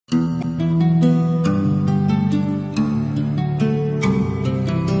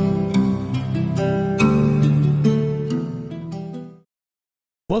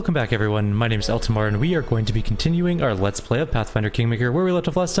Welcome back everyone, my name is Eltimar and we are going to be continuing our Let's Play of Pathfinder Kingmaker. Where we left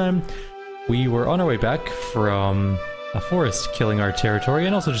off last time, we were on our way back from a forest killing our territory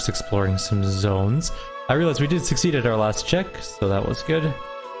and also just exploring some zones. I realized we did succeed at our last check, so that was good.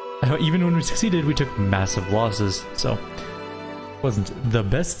 Even when we succeeded, we took massive losses, so wasn't the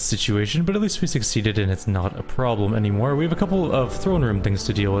best situation, but at least we succeeded and it's not a problem anymore. We have a couple of throne room things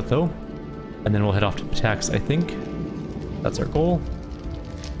to deal with though, and then we'll head off to Pitax, I think. That's our goal.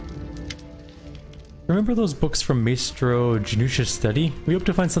 Remember those books from Maestro Janusha's study? We hope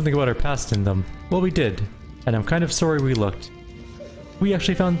to find something about our past in them. Well, we did, and I'm kind of sorry we looked. We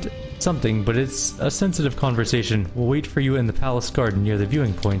actually found something, but it's a sensitive conversation. We'll wait for you in the palace garden near the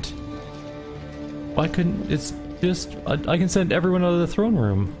viewing point. Why couldn't... it's just... I can send everyone out of the throne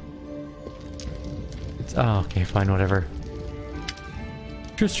room. It's... oh, okay, fine, whatever.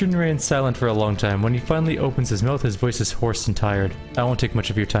 Tristan remains silent for a long time. When he finally opens his mouth, his voice is hoarse and tired. I won't take much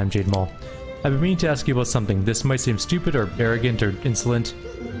of your time, Jade Mall. I've been meaning to ask you about something. This might seem stupid or arrogant or insolent.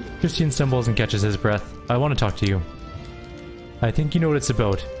 Christian stumbles and catches his breath. I want to talk to you. I think you know what it's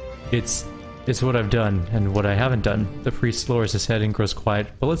about. It's what I've done and what I haven't done. The priest lowers his head and grows quiet.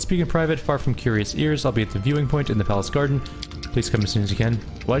 But let's speak in private, far from curious ears. I'll be at the viewing point in the palace garden. Please come as soon as you can.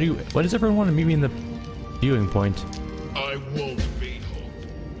 Why does everyone want to meet me in the viewing point? I won't be home.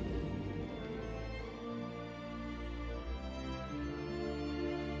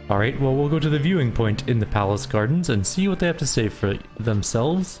 Alright, well we'll go to the viewing point in the palace gardens and see what they have to say for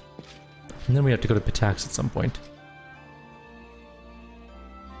themselves. And then we have to go to Pitax at some point.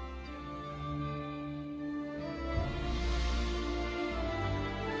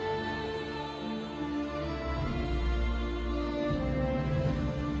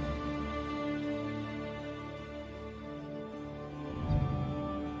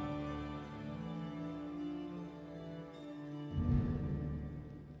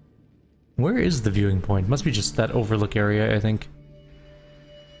 Where is the viewing point? Must be just that overlook area, I think.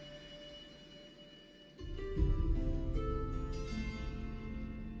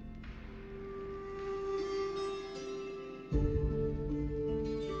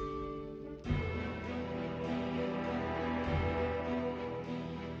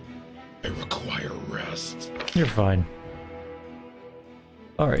 I require rest. You're fine.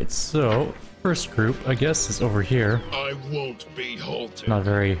 Alright, so first group, I guess, is over here. I won't be halted. Not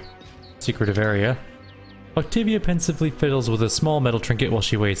very secretive area. Octavia pensively fiddles with a small metal trinket while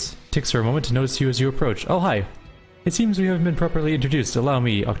she waits. Takes her a moment to notice you as you approach. Oh, hi. It seems we haven't been properly introduced. Allow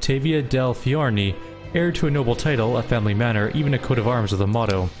me, Octavia del Fiorni, heir to a noble title, a family manor, even a coat of arms with a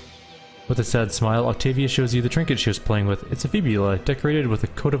motto. With a sad smile, Octavia shows you the trinket she was playing with. It's a fibula, decorated with a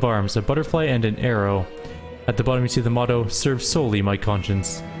coat of arms, a butterfly, and an arrow. At the bottom you see the motto, serve solely my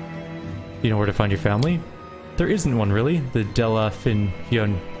conscience. Do you know where to find your family? There isn't one, really. The Della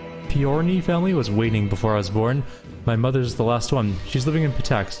Fiorni family was waiting before I was born. My mother's the last one. She's living in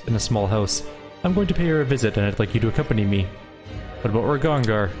Pitax, in a small house. I'm going to pay her a visit, and I'd like you to accompany me. What about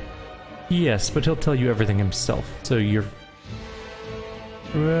Ragongar? Yes, but he'll tell you everything himself. So you're...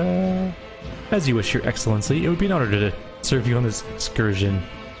 as you wish, Your Excellency. It would be an honor to serve you on this excursion.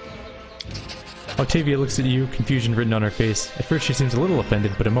 Octavia looks at you, confusion written on her face. At first she seems a little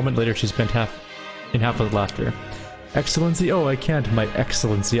offended, but a moment later she's bent half with laughter. Excellency? Oh, I can't, my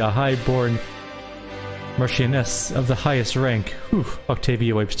excellency, a high-born marchioness of the highest rank. Whew.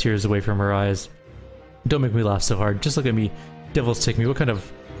 Octavia wipes tears away from her eyes. Don't make me laugh so hard. Just look at me. Devils take me. What kind of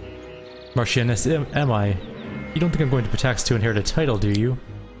marchioness am I? You don't think I'm going to Pitax to inherit a title, do you?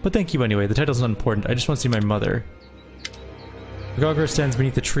 But thank you anyway. The title's not important. I just want to see my mother. Ragongar stands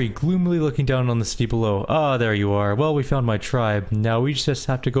beneath a tree, gloomily looking down on the city below. Ah, there you are. Well, we found my tribe. Now we just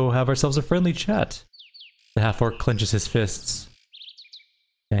have to go have ourselves a friendly chat. The half-orc clenches his fists.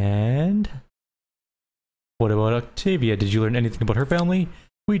 And... what about Octavia? Did you learn anything about her family?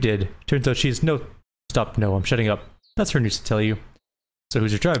 We did. Turns out she's no... Stop, no, I'm shutting up. That's her news to tell you. So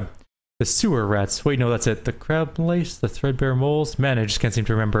who's your tribe? The sewer rats. Wait, no, that's it. The crab lice? The threadbare moles? Man, I just can't seem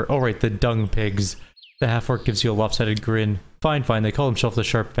to remember. Oh right, the dung pigs. The half-orc gives you a lopsided grin. Fine, fine, they call themselves the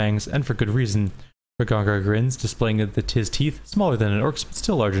Sharp Fangs, and for good reason. Ragongar grins, displaying his teeth, smaller than an orc's, but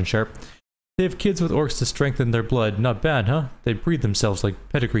still large and sharp. They have kids with orcs to strengthen their blood. Not bad, huh? They breed themselves like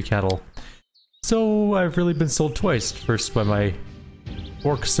pedigree cattle. So, I've really been sold twice. First by my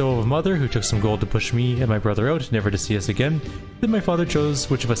orc soul of a mother, who took some gold to push me and my brother out, never to see us again. Then my father chose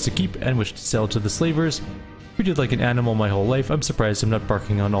which of us to keep and which to sell to the slavers. Treated like an animal my whole life. I'm surprised I'm not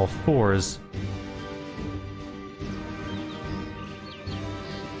barking on all fours.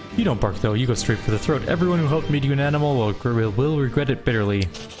 You don't bark though, you go straight for the throat. Everyone who helped make you an animal will regret it bitterly.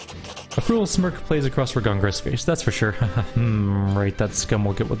 A cruel smirk plays across Ragungra's face, that's for sure. Right, that scum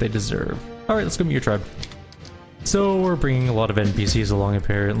will get what they deserve. Alright, let's go meet your tribe. So, we're bringing a lot of NPCs along,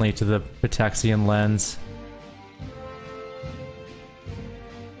 apparently, to the Pitaxian lands.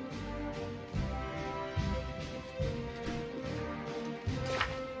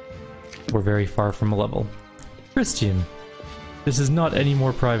 We're very far from a level. Christian. This is not any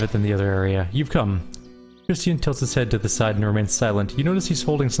more private than the other area. You've come. Christian tilts his head to the side and remains silent. You notice he's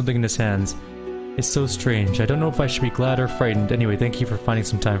holding something in his hands. It's so strange. I don't know if I should be glad or frightened. Anyway, thank you for finding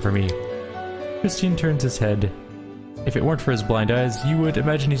some time for me. Christian turns his head. If it weren't for his blind eyes, you would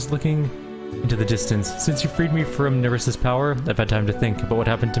imagine he's looking into the distance. Since you freed me from Nerissa's power, I've had time to think about what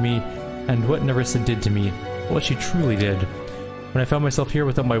happened to me and what Nerissa did to me. What she truly did. When I found myself here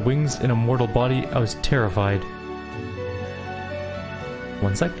without my wings in a mortal body, I was terrified.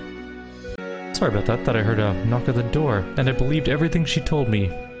 One sec. Sorry about that. Thought I heard a knock at the door, and I believed everything she told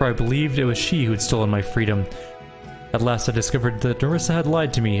me, for I believed it was she who'd stolen my freedom. At last I discovered that Nerissa had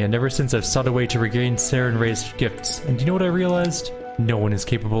lied to me, and ever since I've sought a way to regain Sarenrae's gifts. And do you know what I realized? No one is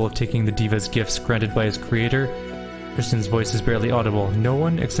capable of taking the Diva's gifts granted by his creator. Kristen's voice is barely audible. No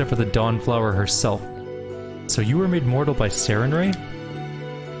one except for the Dawnflower herself. So you were made mortal by Sarenrae?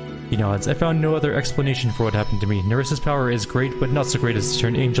 He nods. I found no other explanation for what happened to me. Nerissa's power is great, but not so great as to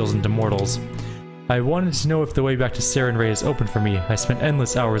turn angels into mortals. I wanted to know if the way back to Sarenrae is open for me. I spent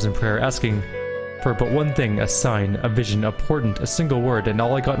endless hours in prayer asking for but one thing, a sign, a vision, a portent, a single word, and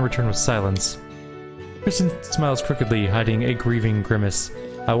all I got in return was silence. Kristen smiles crookedly, hiding a grieving grimace.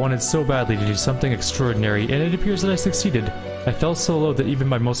 I wanted so badly to do something extraordinary, and it appears that I succeeded. I fell so low that even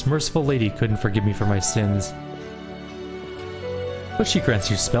my most merciful lady couldn't forgive me for my sins. But she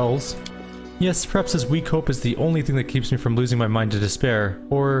grants you spells. Yes, perhaps this weak hope is the only thing that keeps me from losing my mind to despair.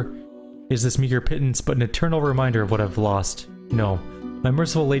 Or is this meager pittance but an eternal reminder of what I've lost? No. My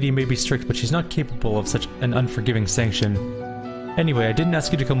merciful lady may be strict, but she's not capable of such an unforgiving sanction. Anyway, I didn't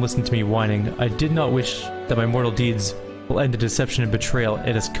ask you to come listen to me whining. I did not wish that my mortal deeds will end in deception and betrayal.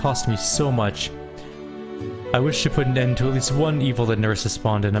 It has cost me so much. I wish to put an end to at least one evil that Nerissa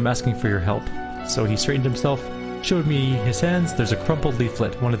spawned, and I'm asking for your help. So he straightened himself, showed me his hands. There's a crumpled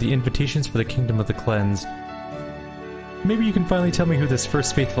leaflet, one of the invitations for the Kingdom of the Cleanse. Maybe you can finally tell me who this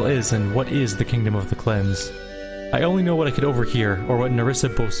first faithful is, and what is the Kingdom of the Cleanse. I only know what I could overhear, or what Nerissa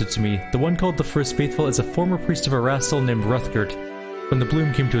boasted to me. The one called the First Faithful is a former priest of Erastil named Hrothgert. When the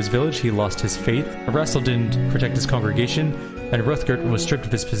Bloom came to his village, he lost his faith. Erastil didn't protect his congregation, and Hrothgert was stripped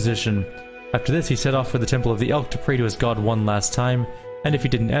of his position. After this, he set off for the Temple of the Elk to pray to his god one last time, and if he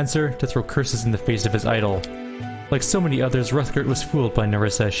didn't answer, to throw curses in the face of his idol. Like so many others, Hrothgert was fooled by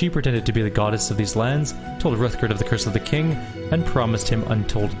Nerissa. She pretended to be the goddess of these lands, told Hrothgert of the curse of the king, and promised him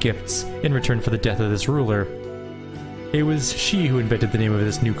untold gifts, in return for the death of this ruler. It was she who invented the name of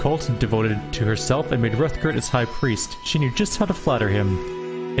this new cult, devoted to herself, and made Hrothgert its high priest. She knew just how to flatter him.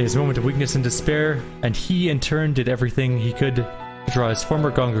 In his moment of weakness and despair, and he in turn did everything he could to draw his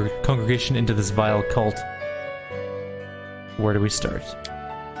former congregation into this vile cult. Where do we start?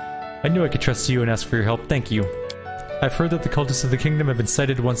 I knew I could trust you and ask for your help. Thank you. I've heard that the cultists of the kingdom have been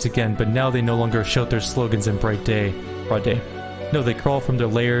sighted once again, but now they no longer shout their slogans in broad day. No, they crawl from their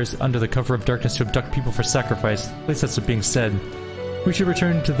lairs under the cover of darkness to abduct people for sacrifice. At least that's what's being said. We should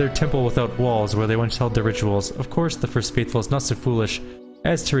return to their temple without walls, where they once held their rituals. Of course, the First Faithful is not so foolish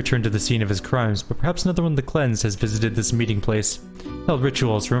as to return to the scene of his crimes, but perhaps another one of the cleansed has visited this meeting place. Held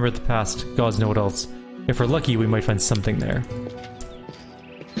rituals, remembered the past, gods know what else. If we're lucky, we might find something there.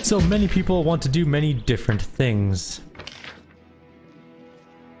 So many people want to do many different things.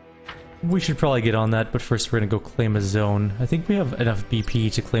 We should probably get on that, but first we're gonna go claim a zone. I think we have enough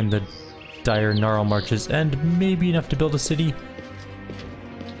BP to claim the dire Gnarl Marches, and maybe enough to build a city.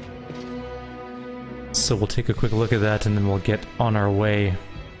 So we'll take a quick look at that and then we'll get on our way.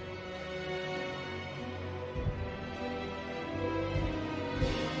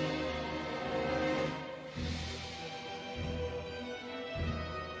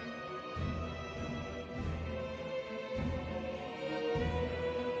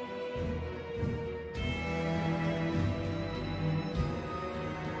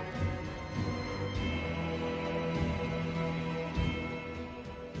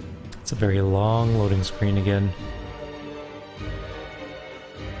 It's a very long loading screen again.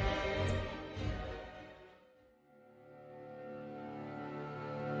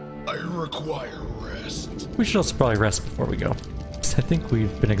 I require rest. We should also probably rest before we go. I think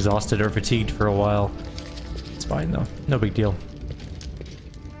we've been exhausted or fatigued for a while. It's fine though, no big deal.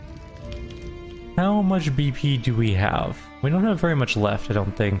 How much BP do we have? We don't have very much left, I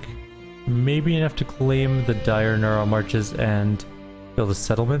don't think. Maybe enough to claim the dire Gnarl Marches and build a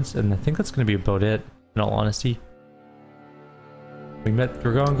settlement, and I think that's going to be about it, in all honesty. We met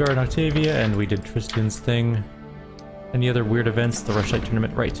Dragongar and Octavia, and we did Tristan's thing. Any other weird events? The Rushlight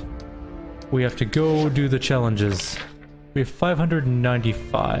tournament, right. We have to go do the challenges. We have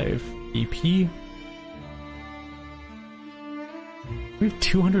 595 EP. We have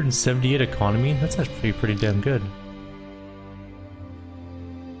 278 economy. That's actually pretty damn good.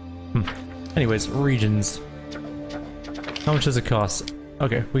 Anyways, regions. How much does it cost?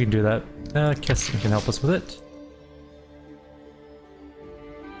 Okay, we can do that. Keston can help us with it.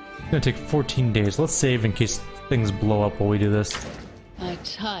 It's gonna take 14 days. Let's save in case things blow up while we do this. I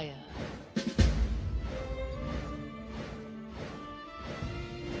tire.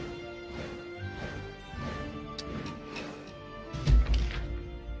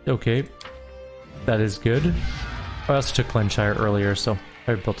 Okay, that is good. I also took Glenshire earlier, so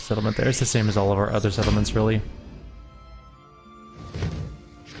I built a settlement there. It's the same as all of our other settlements, really.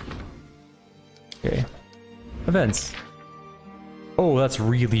 Okay. Events. Oh, that's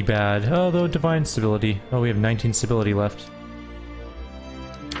really bad. Oh, though, divine stability. Oh, we have 19 stability left.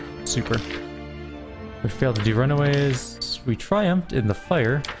 Super. We failed to do runaways. We triumphed in the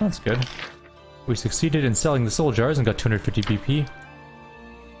fire. That's good. We succeeded in selling the soul jars and got 250 BP.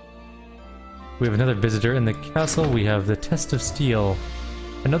 We have another visitor in the castle. We have the Test of Steel.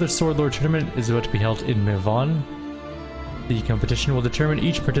 Another Sword Lord tournament is about to be held in Mivon. The competition will determine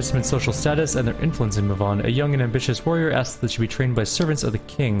each participant's social status and their influence in Mivon. A young and ambitious warrior asks that she be trained by servants of the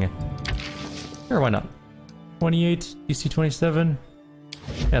king. Sure, why not? 28, DC 27.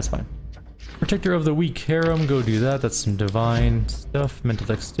 Yeah, that's fine. Protector of the Weak Harem, go do that. That's some divine stuff. Mental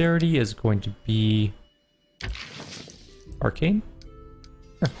Dexterity is going to be... Arcane?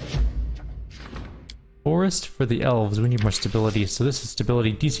 Sure. Forest for the elves, we need more stability. So this is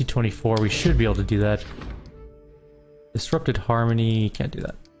stability, DC 24, we should be able to do that. Disrupted Harmony, can't do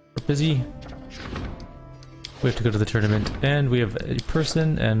that. We're busy. We have to go to the tournament, and we have a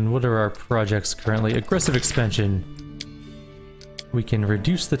person, and what are our projects currently? Aggressive Expansion. We can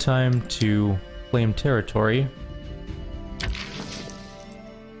reduce the time to claim territory.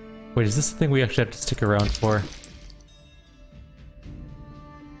 Wait, is this the thing we actually have to stick around for?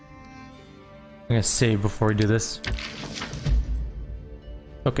 I'm gonna save before we do this.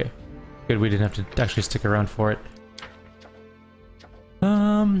 Okay. Good, we didn't have to actually stick around for it.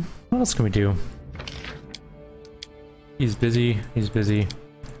 What else can we do? He's busy, he's busy.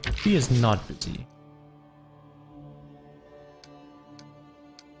 He is not busy.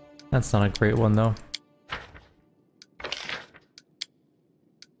 That's not a great one, though.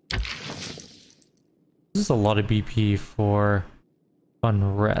 This is a lot of BP for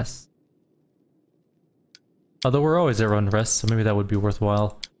unrest. Although we're always at unrest, so maybe that would be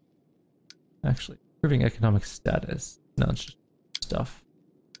worthwhile. Actually, improving economic status. No, it's just stuff.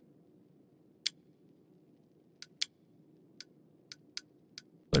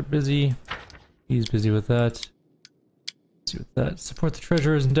 They're busy. He's busy with that. Busy with that. Support the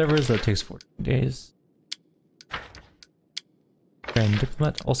treasurer's endeavors. That takes 14 days. Grand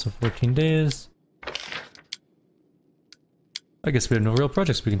diplomat, also 14 days. I guess we have no real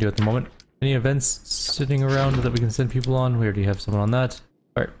projects we can do at the moment. Any events sitting around that we can send people on? We already have someone on that.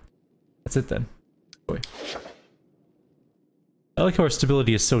 Alright. That's it then. Boy. I like how our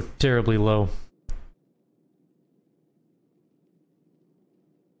stability is so terribly low.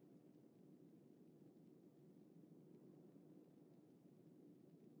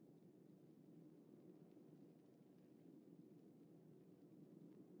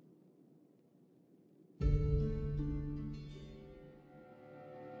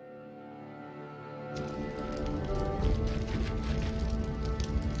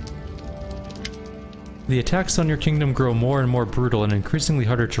 The attacks on your kingdom grow more and more brutal and increasingly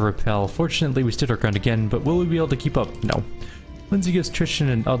harder to repel. Fortunately, we stood our ground again, but will we be able to keep up? No. Lindsay gives Tristan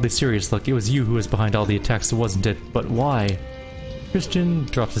an oddly serious look. It was you who was behind all the attacks, wasn't it? But why? Tristan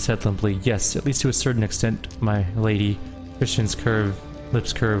drops his head limply. Yes, at least to a certain extent, my lady. Tristan's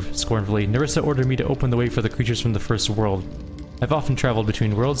lips curve scornfully. Nerissa ordered me to open the way for the creatures from the first world. I've often traveled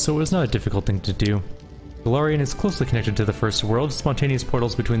between worlds, so it was not a difficult thing to do. Golarion is closely connected to the first world. Spontaneous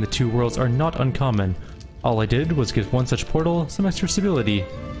portals between the two worlds are not uncommon. All I did was give one such portal some extra stability.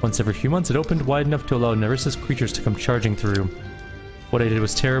 Once every few months it opened wide enough to allow Nerissa's creatures to come charging through. What I did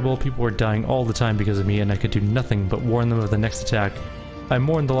was terrible, people were dying all the time because of me, and I could do nothing but warn them of the next attack. I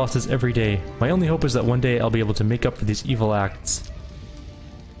mourn the losses every day. My only hope is that one day I'll be able to make up for these evil acts.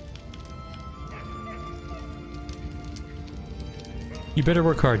 You better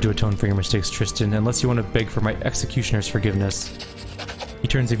work hard to atone for your mistakes, Tristan, unless you want to beg for my executioner's forgiveness. He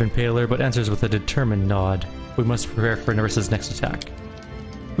turns even paler, but answers with a determined nod. We must prepare for Nerissa's next attack.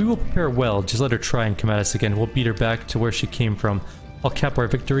 We will prepare well, just let her try and come at us again. We'll beat her back to where she came from. I'll cap our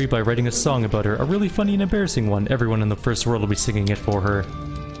victory by writing a song about her, a really funny and embarrassing one. Everyone in the first world will be singing it for her.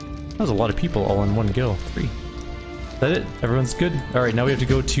 That was a lot of people all in one go. 3. Is that it? Everyone's good? Alright, now we have to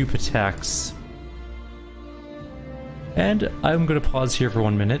go to Pitax. And I'm going to pause here for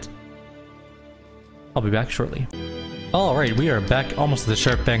 1 minute. I'll be back shortly. Alright, we are back almost at the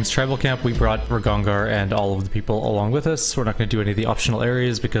Sharpfangs tribal camp. We brought Ragongar and all of the people along with us. We're not going to do any of the optional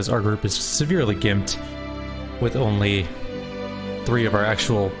areas because our group is severely gimped with only 3 of our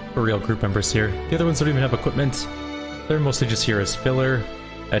actual real group members here. The other ones don't even have equipment. They're mostly just here as filler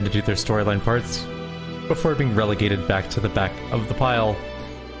and to do their storyline parts before being relegated back to the back of the pile.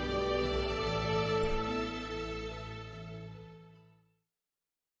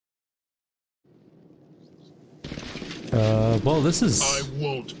 Well, this is I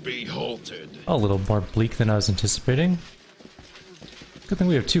won't be halted. a little more bleak than I was anticipating. Good thing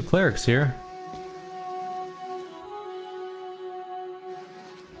we have 2 clerics here.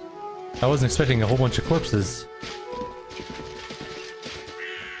 I wasn't expecting a whole bunch of corpses.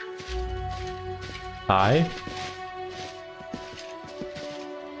 Hi.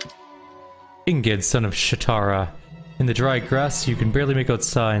 Ingid, son of Shatara. In the dry grass, you can barely make out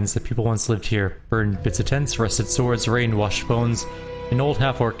signs that people once lived here. Burned bits of tents, rusted swords, rain-washed bones. An old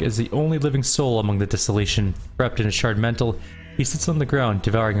half-orc is the only living soul among the desolation. Wrapped in a shard mantle, he sits on the ground,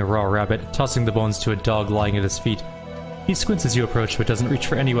 devouring a raw rabbit, tossing the bones to a dog lying at his feet. He squints as you approach, but doesn't reach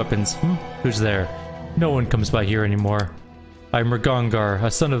for any weapons. Who's there? No one comes by here anymore. I'm Ragongar, a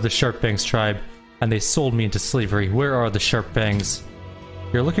son of the Sharpfangs tribe, and they sold me into slavery. Where are the Sharpfangs?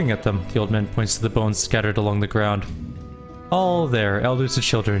 You're looking at them. The old man points to the bones scattered along the ground. All there, elders to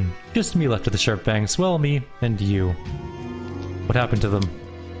children. Just me left of the Sharpfangs. Well, me and you. What happened to them?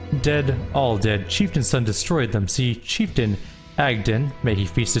 Dead, all dead. Chieftain's son destroyed them. See, Chieftain Agden, may he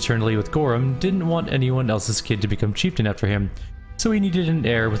feast eternally with Gorum, didn't want anyone else's kid to become chieftain after him. So he needed an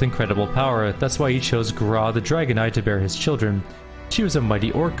heir with incredible power. That's why he chose Gra the Dragon Eye to bear his children. She was a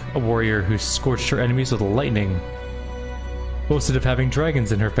mighty orc, a warrior who scorched her enemies with lightning. Boasted of having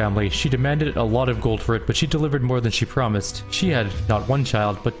dragons in her family. She demanded a lot of gold for it, but she delivered more than she promised. She had not 1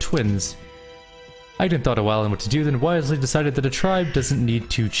 child, but twins. Agden thought a while on what to do, then wisely decided that a tribe doesn't need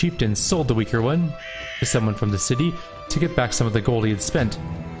 2 chieftains, sold the weaker one to someone from the city to get back some of the gold he had spent.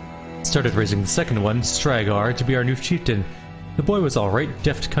 Started raising the second one, Stragar, to be our new chieftain. The boy was alright,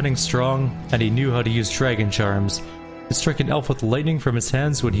 deft, cunning, strong, and he knew how to use dragon charms. To strike an elf with lightning from his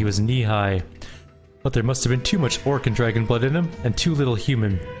hands when he was knee-high. But there must have been too much orc and dragon blood in him, and too little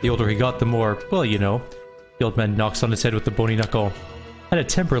human. The older he got, the more, well, you know. The old man knocks on his head with the bony knuckle. Had a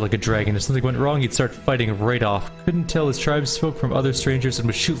temper like a dragon. If something went wrong, he'd start fighting right off. Couldn't tell his tribesfolk from other strangers and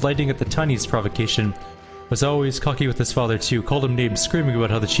would shoot lightning at the tiniest provocation. Was always cocky with his father too. Called him names, screaming about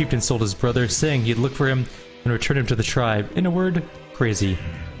how the chieftain sold his brother, saying he'd look for him and return him to the tribe. In a word, crazy.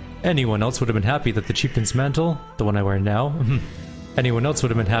 Anyone else would have been happy that the chieftain's mantle, the one I wear now, anyone else would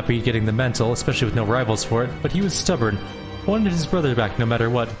have been happy getting the mantle, especially with no rivals for it, but he was stubborn. Wanted his brother back no matter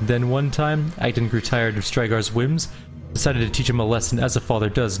what. Then one time, Agden grew tired of Stragar's whims, decided to teach him a lesson as a father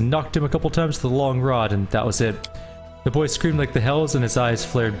does, knocked him a couple times with a long rod, and that was it. The boy screamed like the hells and his eyes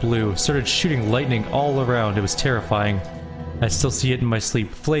flared blue, started shooting lightning all around. It was terrifying. I still see it in my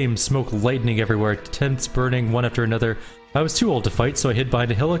sleep. Flames, smoke, lightning everywhere, tents burning one after another. I was too old to fight, so I hid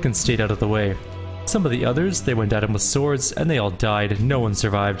behind a hillock and stayed out of the way. Some of the others, they went at him with swords, and they all died. No one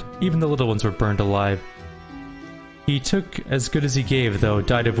survived. Even the little ones were burned alive. He took as good as he gave, though,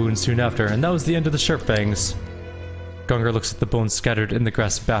 died of wounds soon after, and that was the end of the Sharpfangs. Gungar looks at the bones scattered in the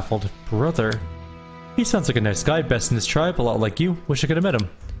grass, baffled. Brother? He sounds like a nice guy, best in his tribe, a lot like you. Wish I could have met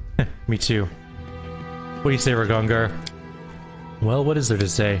him. Me too. What do you say, Ragongar? Well, what is there to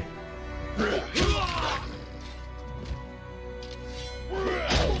say?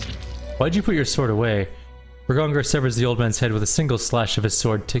 Why'd you put your sword away? Ragongar severs the old man's head with a single slash of his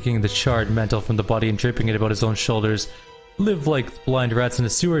sword, taking the charred mantle from the body and draping it about his own shoulders. Live like blind rats in a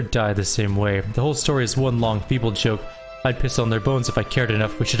sewer, die the same way. The whole story is one long, feeble joke. I'd piss on their bones if I cared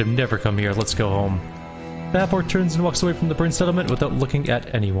enough. We should have never come here. Let's go home. The half-orc turns and walks away from the burned settlement without looking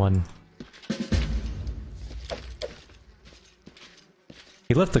at anyone.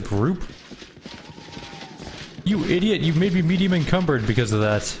 He left the group? You idiot, you made me medium encumbered because of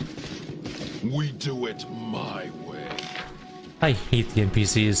that. We do it my way. I hate the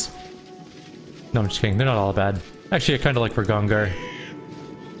NPCs. No, I'm just kidding, they're not all bad. Actually, I kinda like Ragongar.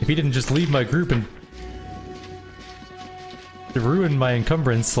 If he didn't just leave my group and ruin my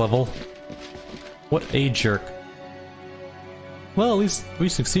encumbrance level. What a jerk. Well, at least we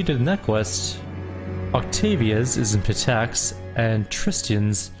succeeded in that quest. Octavia's is in Pitax. And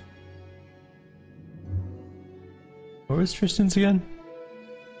Tristan's... What was Tristan's again?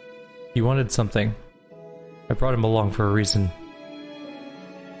 He wanted something. I brought him along for a reason.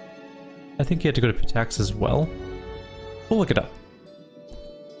 I think he had to go to Pitax as well. We'll look it up.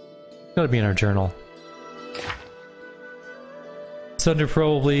 Gotta be in our journal. It's under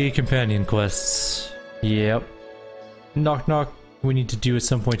probably companion quests. Yep. Knock knock. We need to do at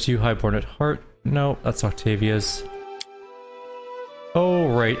some point too. Highborn at heart. No, that's Octavia's. Oh,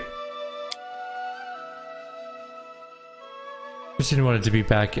 right. Tristan wanted to be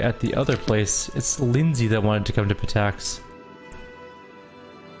back at the other place. It's Lindsay that wanted to come to Pitax.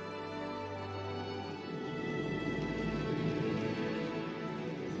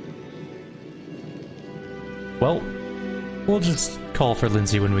 Well, we'll just call for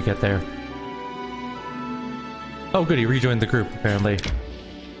Lindsay when we get there. Oh good, he rejoined the group, apparently.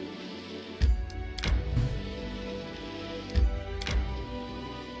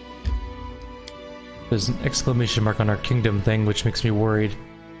 There's an exclamation mark on our kingdom thing, which makes me worried.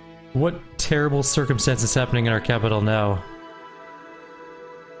 What terrible circumstances happening in our capital now?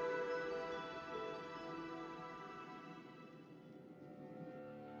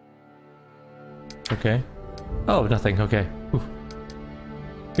 Okay. Oh, nothing, okay. Ooh.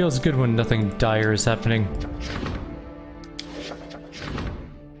 Feels good when nothing dire is happening.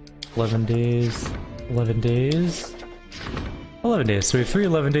 11 days. 11 days? 11 days. So we have 3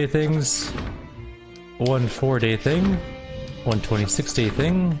 11-day things, 1 4-day thing, 1 26-day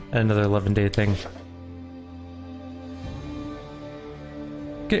thing, and another 11-day thing.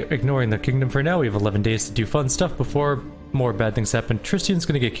 Okay, ignoring the kingdom for now, we have 11 days to do fun stuff before more bad things happen. Tristan's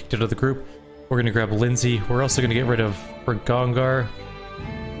gonna get kicked out of the group. We're gonna grab Lindsay. We're also gonna get rid of Gongar.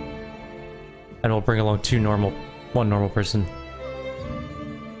 And we'll bring along one normal person.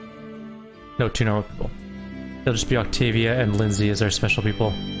 No, 2 normal people. It'll just be Octavia and Lindsay as our special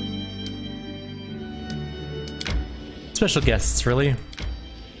people. Special guests, really.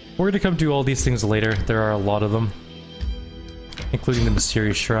 We're gonna come do all these things later. There are a lot of them. Including the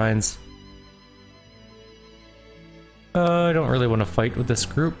mysterious shrines. I don't really want to fight with this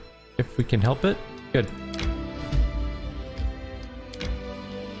group. If we can help it. Good.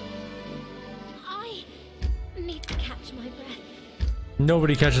 I need to catch my breath.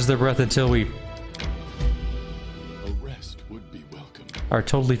 Nobody catches their breath until we A rest would be welcome. are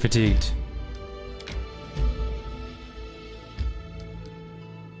totally fatigued.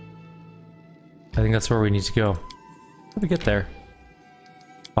 I think that's where we need to go. How do we get there?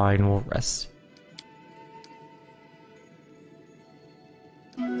 Fine, we'll rest.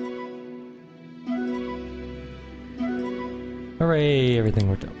 Hooray, everything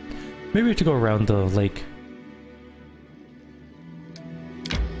worked out. Maybe we have to go around the lake.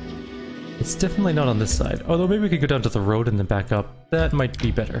 It's definitely not on this side. Although maybe we could go down to the road and then back up. That might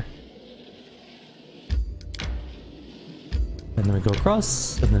be better. And then we go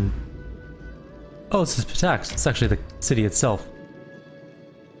across, and then... Oh, this is Pitax. It's actually the city itself.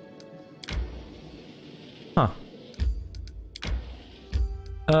 Huh.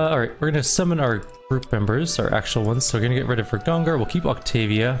 Alright, we're gonna summon our group members, our actual ones. So we're gonna get rid of Gongar. We'll keep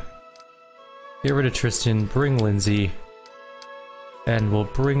Octavia. Get rid of Tristan. Bring Lindsay. And we'll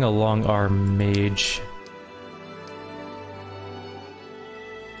bring along our mage.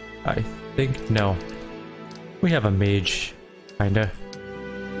 I think... no. We have a mage. Kinda.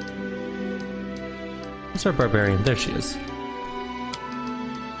 Where's our barbarian? There she is.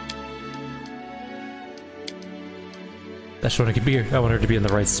 I just want to be here. I want her to be in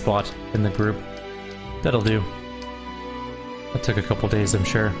the right spot in the group. That'll do. That took a couple days, I'm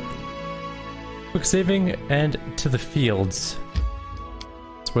sure. Quick saving and to the fields.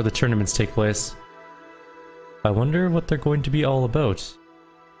 That's where the tournaments take place. I wonder what they're going to be all about.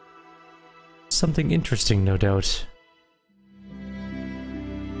 Something interesting, no doubt.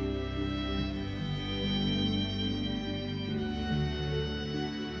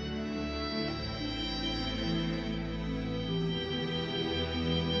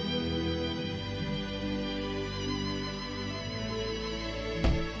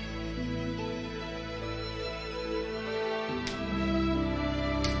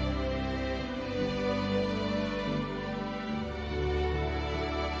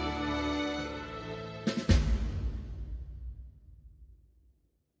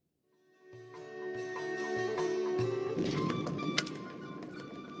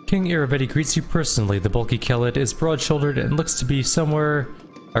 King Iravetti greets you personally. The bulky Kellet is broad-shouldered and looks to be somewhere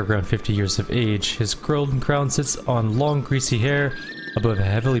around 50 years of age. His golden crown sits on long greasy hair above a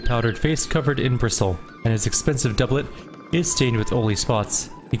heavily powdered face covered in bristle, and his expensive doublet is stained with oily spots.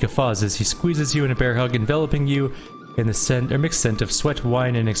 He guffaws as he squeezes you in a bear hug, enveloping you in the scent, or mixed scent of sweat,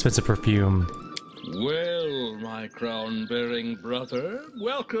 wine, and expensive perfume. Well, my crown-bearing brother,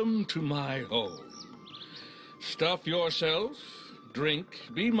 welcome to my home. Stuff yourself, drink,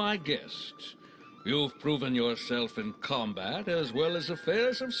 be my guest. You've proven yourself in combat as well as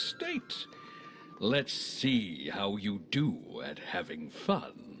affairs of state. Let's see how you do at having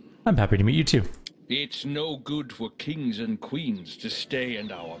fun. I'm happy to meet you too. It's no good for kings and queens to stay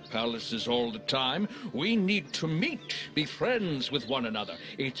in our palaces all the time. We need to meet, be friends with one another.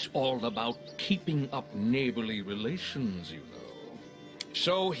 It's all about keeping up neighborly relations, you know.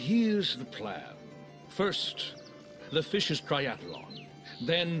 So here's the plan. First, the Fish's Triathlon.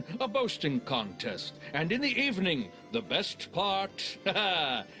 Then a boasting contest. And in the evening, the best part,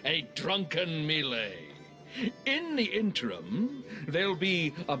 a drunken melee. In the interim, there'll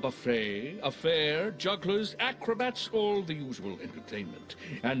be a buffet, a fair, jugglers, acrobats, all the usual entertainment.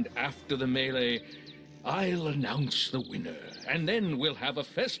 And after the melee, I'll announce the winner. And then we'll have a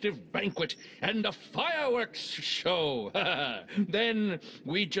festive banquet and a fireworks show. Then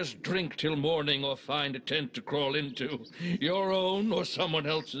we just drink till morning or find a tent to crawl into. Your own or someone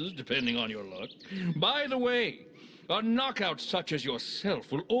else's, depending on your luck. By the way, a knockout such as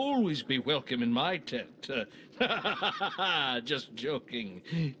yourself will always be welcome in my tent. Just joking.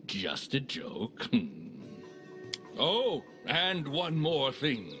 Just a joke. Oh, and one more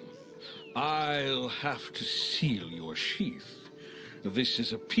thing. I'll have to seal your sheath. This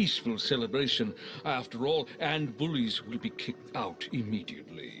is a peaceful celebration, after all, and bullies will be kicked out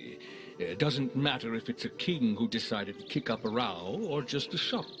immediately. It doesn't matter if it's a king who decided to kick up a row or just a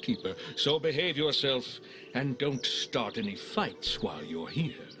shopkeeper. So behave yourself and don't start any fights while you're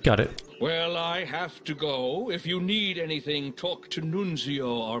here. Got it. Well, I have to go. If you need anything, talk to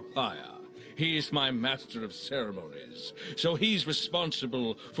Nunzio Arpaia. He's my master of ceremonies, so he's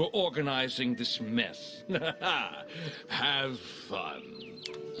responsible for organizing this mess. Have fun.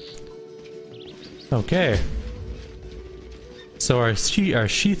 Okay. So our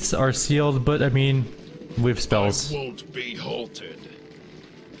sheaths are sealed, but I mean, we have spells. I won't be halted.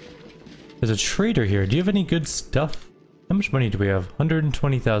 There's a trader here. Do you have any good stuff? How much money do we have?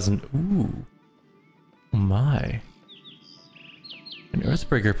 120,000. Ooh. Oh my. An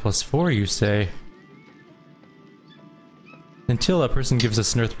Earthbreaker +4, you say? Until that person gives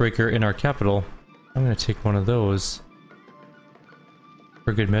us an Earthbreaker in our capital, I'm gonna take one of those.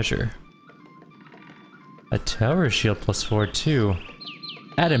 For good measure. A Tower Shield +4 too.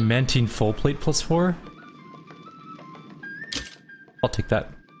 Adamantine Full Plate +4? I'll take that.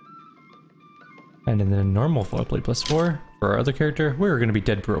 And then a normal Full Plate +4 for our other character. We're gonna be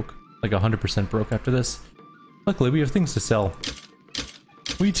dead broke. Like 100% broke after this. Luckily we have things to sell.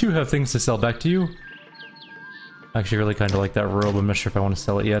 We too have things to sell. Back to you. I actually really kind of like that robe. I'm not sure if I want to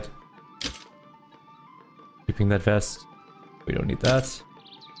sell it yet. Keeping that vest. We don't need that.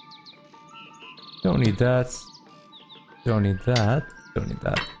 Don't need that. Don't need that. Don't need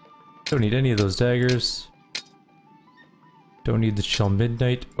that. Don't need any of those daggers. Don't need the Chill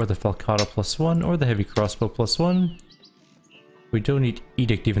Midnight, or the Falcata +1, or the Heavy Crossbow +1. We don't need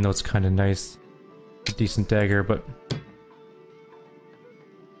Edict, even though it's kind of nice. A decent dagger, but...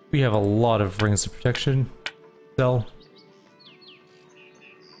 we have a lot of Rings of Protection. Sell.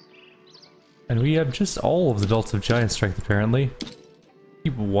 And we have just all of the belts of Giant Strength, apparently.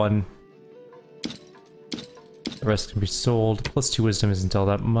 Keep one. The rest can be sold. +2 Wisdom isn't all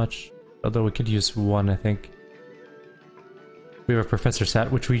that much. Although we could use one, I think. We have a Professor's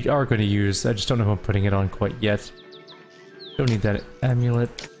Hat, which we are going to use. I just don't know if I'm putting it on quite yet. Don't need that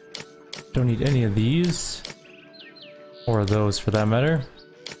amulet. Don't need any of these. Or those, for that matter.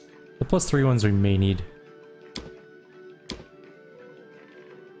 The +3 ones we may need.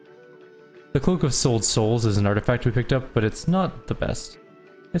 The Cloak of Souled Souls is an artifact we picked up, but it's not the best.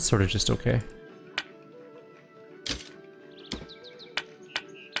 It's sort of just okay.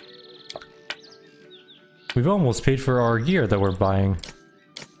 We've almost paid for our gear that we're buying.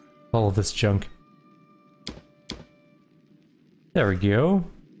 All of this junk. There we go.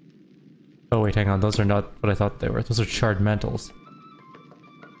 Oh wait, hang on, those are not what I thought they were. Those are charred mantles.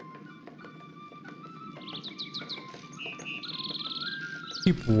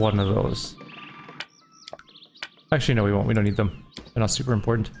 Keep one of those. Actually, no, we won't. We don't need them. They're not super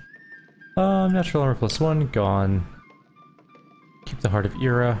important. Natural armor +1, gone. Keep the Heart of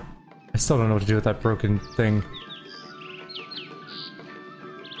Era. I still don't know what to do with that broken thing.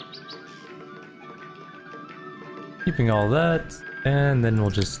 Keeping all that, and then we'll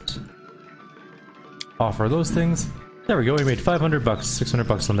just offer those things. There we go, we made 500 bucks, 600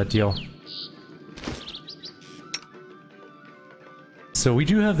 bucks on that deal. So we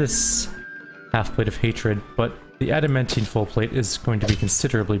do have this half plate of hatred, but the adamantine full plate is going to be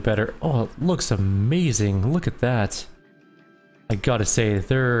considerably better. Oh, it looks amazing. Look at that. I gotta say,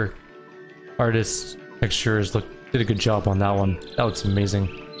 their artist textures did a good job on that one. That looks amazing.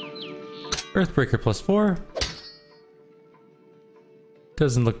 Earthbreaker +4.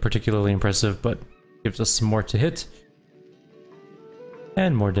 Doesn't look particularly impressive, but gives us some more to hit.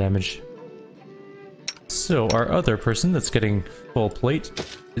 And more damage. So our other person that's getting full plate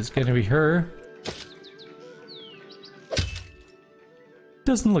is gonna be her.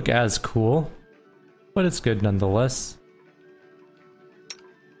 Doesn't look as cool, but it's good nonetheless.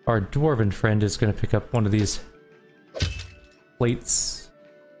 Our dwarven friend is gonna pick up one of these plates.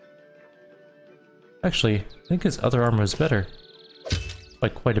 Actually, I think his other armor is better.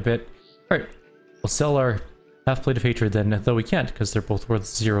 Like quite a bit. Alright, we'll sell our half plate of hatred then, though we can't because they're both worth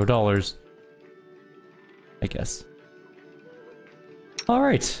 $0. I guess.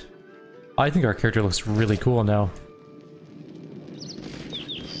 Alright. I think our character looks really cool now.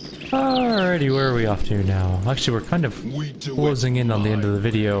 Alrighty, where are we off to now? Actually, we're kind of closing in on the end of the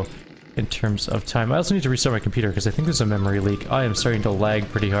video in terms of time. I also need to restart my computer because I think there's a memory leak. I am starting to lag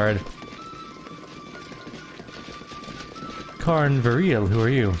pretty hard. Karn Variel, who are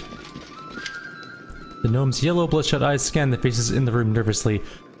you? The gnome's yellow bloodshot eyes scan the faces in the room nervously.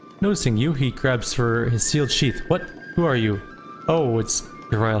 Noticing you, he grabs for his sealed sheath. What? Who are you? Oh, it's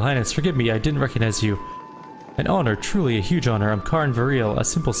Your Royal Highness. Forgive me, I didn't recognize you. An honor, truly a huge honor. I'm Karn Variel, a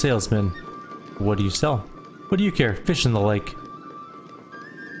simple salesman. What do you sell? What do you care? Fish in the lake.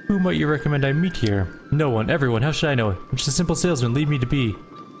 Who might you recommend I meet here? No one, everyone, how should I know? I'm just a simple salesman, leave me to be.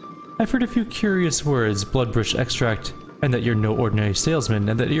 I've heard a few curious words, bloodbrush extract, and that you're no ordinary salesman,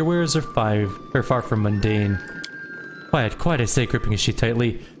 and that your wares are far from mundane. Quiet, quiet, I say, gripping his sheath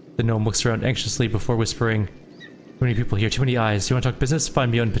tightly. The gnome looks around anxiously before whispering. Too many people here, too many eyes. You want to talk business? Find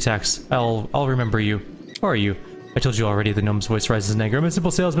me on Pitax. I'll remember you. Who are you? I told you already, the gnome's voice rises in anger. I'm a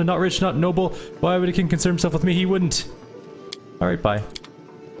simple salesman, not rich, not noble. Why would a king concern himself with me? He wouldn't. Alright, bye.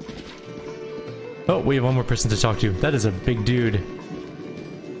 Oh, we have one more person to talk to. That is a big dude.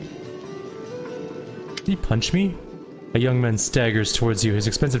 Did he punch me? A young man staggers towards you, his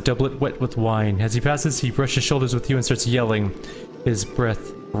expensive doublet wet with wine. As he passes, he brushes shoulders with you and starts yelling, his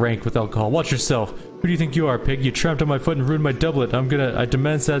breath rank with alcohol. Watch yourself. Who do you think you are, pig? You tramped on my foot and ruined my doublet. I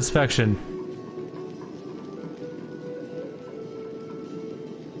demand satisfaction.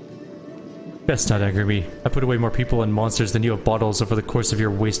 Best not anger me. I put away more people and monsters than you have bottles over the course of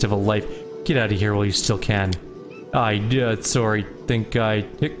your waste of a life. Get out of here while you still can. Sorry. Think I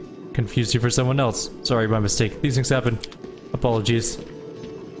confused you for someone else. Sorry, my mistake. These things happen. Apologies.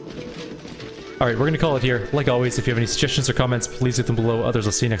 Alright, we're gonna call it here. Like always, if you have any suggestions or comments, please leave them below. Others,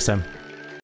 I'll see you next time.